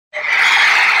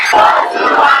Good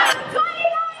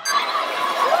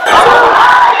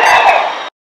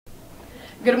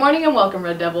morning and welcome,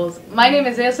 Red Devils. My name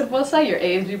is Ea Serposa, your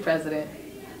ASB president.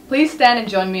 Please stand and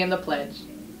join me in the pledge.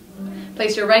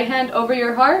 Place your right hand over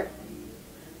your heart.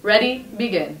 Ready,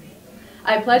 begin.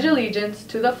 I pledge allegiance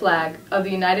to the flag of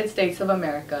the United States of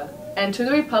America and to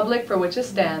the republic for which it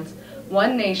stands,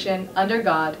 one nation, under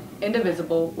God,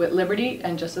 indivisible, with liberty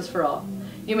and justice for all.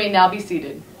 You may now be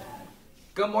seated.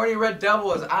 Good morning, Red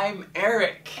Devils. I'm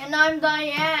Eric. And I'm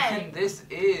Diane. And this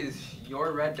is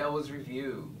your Red Devils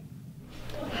review.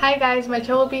 Hi guys, my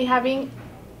show will be having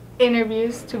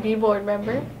interviews to be board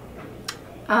member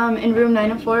in room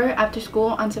 904 after school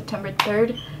on September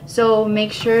 3rd. So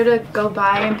make sure to go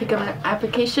by and pick up an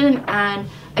application and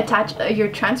attach your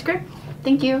transcript.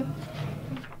 Thank you.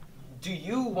 Do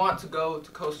you want to go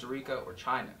to Costa Rica or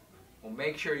China? Well,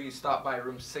 make sure you stop by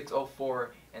room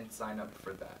 604 and sign up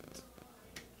for that.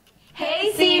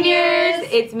 Hey seniors!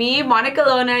 It's me, Monica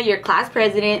Lona, your class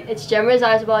president. It's Gemma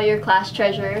Zarzabal, your class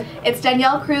treasurer. It's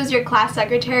Danielle Cruz, your class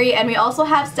secretary, and we also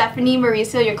have Stephanie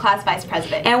Mauricio, your class vice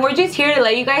president. And we're just here to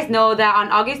let you guys know that on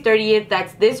August 30th,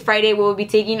 that's this Friday, we'll be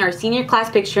taking our senior class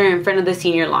picture in front of the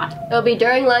senior lawn. It'll be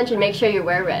during lunch and make sure you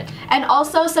wear red. And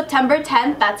also September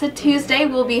 10th, that's a Tuesday,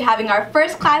 we'll be having our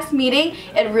first class meeting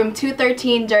in room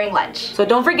 213 during lunch. So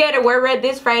don't forget to wear red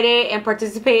this Friday and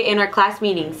participate in our class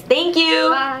meetings. Thank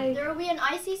you! Bye! There will be an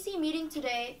ICC meeting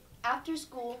today after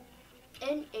school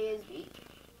in ASB.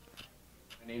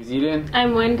 My name is Eden.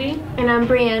 I'm Wendy. And I'm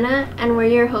Brianna, and we're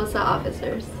your HOSA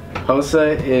officers.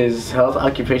 HOSA is Health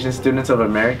Occupation Students of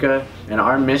America, and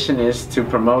our mission is to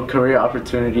promote career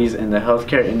opportunities in the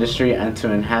healthcare industry and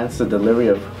to enhance the delivery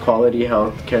of quality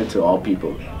healthcare to all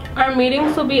people. Our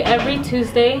meetings will be every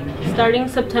Tuesday starting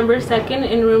September 2nd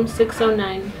in room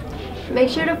 609. Make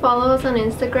sure to follow us on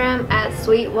Instagram at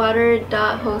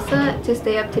sweetwater.hosa to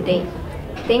stay up to date.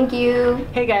 Thank you.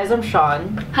 Hey guys, I'm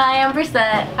Sean. Hi, I'm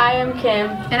Brissette. Hi, I'm Kim.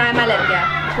 And I'm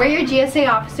Alethea. We're your GSA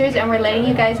officers, and we're letting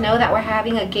you guys know that we're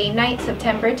having a game night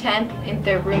September 10th in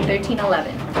room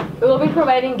 1311. We will be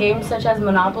providing games such as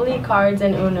Monopoly, cards,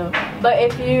 and Uno. But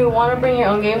if you want to bring your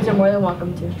own games, you're more than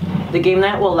welcome to. The game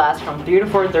night will last from 3 to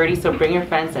 4:30, so bring your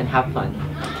friends and have fun.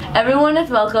 Everyone is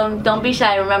welcome. Don't be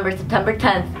shy. Remember, September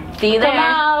 10th. See you there. Come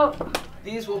out.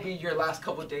 These will be your last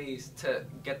couple days to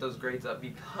get those grades up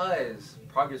because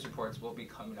progress reports will be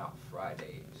coming out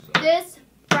Friday. So This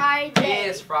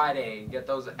Friday. Get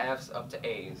those F's up to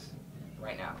A's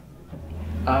right now.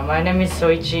 My name is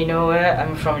Soichi Inoue.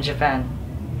 I'm from Japan.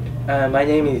 My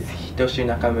name is Hitoshi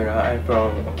Nakamura. I'm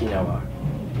from Okinawa.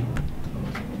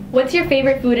 What's your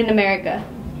favorite food in America?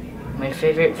 My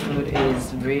favorite food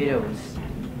is burritos.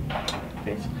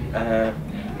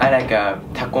 I like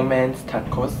taco men,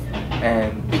 tacos,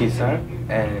 and pizza,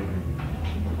 and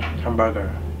hamburger.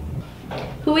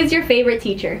 Who is your favorite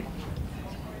teacher?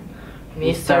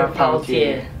 Mr.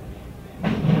 Pautier.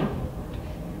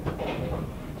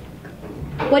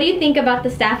 What do you think about the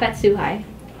staff at Suhai?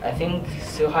 I think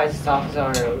Suhai staffs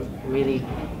are really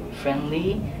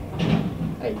friendly,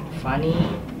 like funny,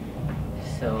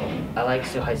 so I like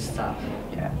Suhai staff.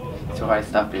 Yeah, Suhai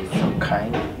staff is so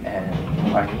kind and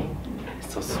funny,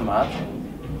 so smart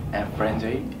and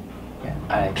friendly. Yeah,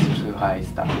 I like Suhai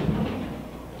staff.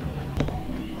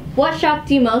 What shocked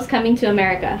you most coming to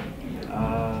America?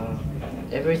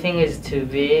 Everything is too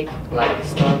big, like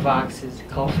Starbucks is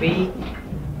coffee,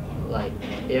 like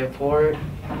airport,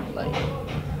 like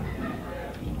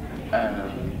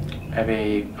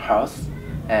every house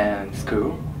and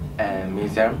school and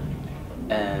museum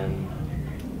and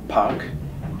park.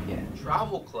 Yeah.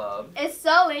 Travel Club is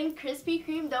selling Krispy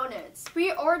Kreme donuts.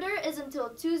 Pre-order is until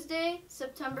Tuesday,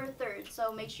 September 3rd,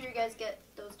 so make sure you guys get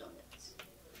those donuts.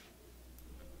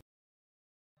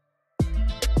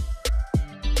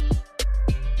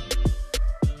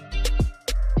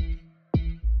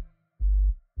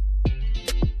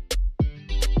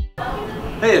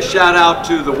 Hey, a shout out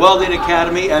to the Welding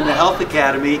Academy and the Health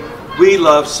Academy. We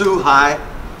love Suhai.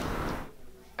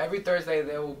 Every Thursday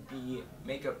there will be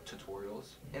makeup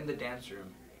tutorials in the dance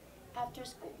room after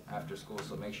school,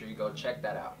 so make sure you go check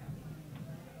that out.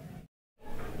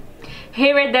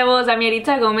 Hey Red Devils, I'm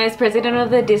Yarita Gomez, president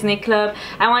of the Disney Club.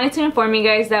 I wanted to inform you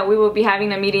guys that we will be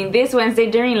having a meeting this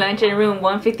Wednesday during lunch in room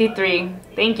 153.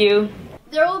 Thank you.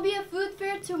 There will be a food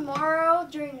fair tomorrow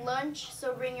during lunch,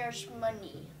 so bring your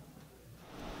money.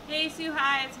 Hey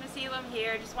Suhai, it's Miss Elam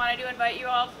here. Just wanted to invite you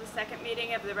all to the second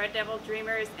meeting of the Red Devil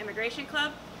Dreamers Immigration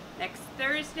Club next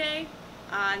Thursday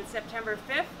on September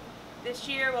 5th. This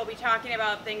year we'll be talking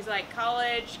about things like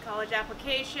college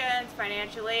applications,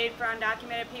 financial aid for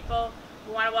undocumented people,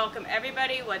 We want to welcome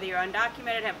everybody, whether you're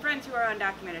undocumented, have friends who are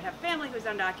undocumented, have family who's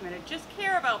undocumented, just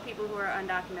care about people who are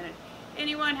undocumented.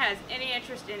 Anyone has any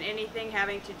interest in anything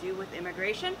having to do with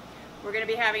immigration. We're going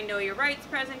to be having Know Your Rights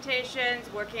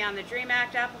presentations, working on the DREAM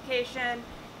Act application,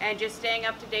 and just staying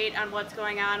up to date on what's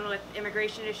going on with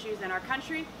immigration issues in our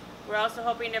country. We're also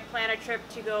hoping to plan a trip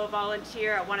to go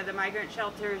volunteer at one of the migrant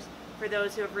shelters for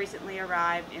those who have recently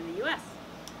arrived in the U.S.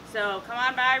 So come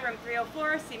on by, room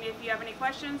 304, see me if you have any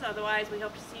questions. Otherwise, we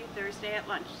hope to see you Thursday at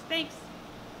lunch. Thanks.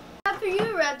 After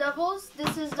you, Red Devils,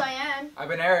 this is Diane. I've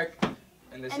been Eric.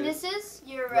 And this is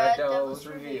your Red Devils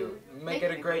Review. Make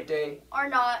it a great day. Or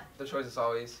not. The choice is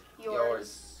always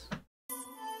yours.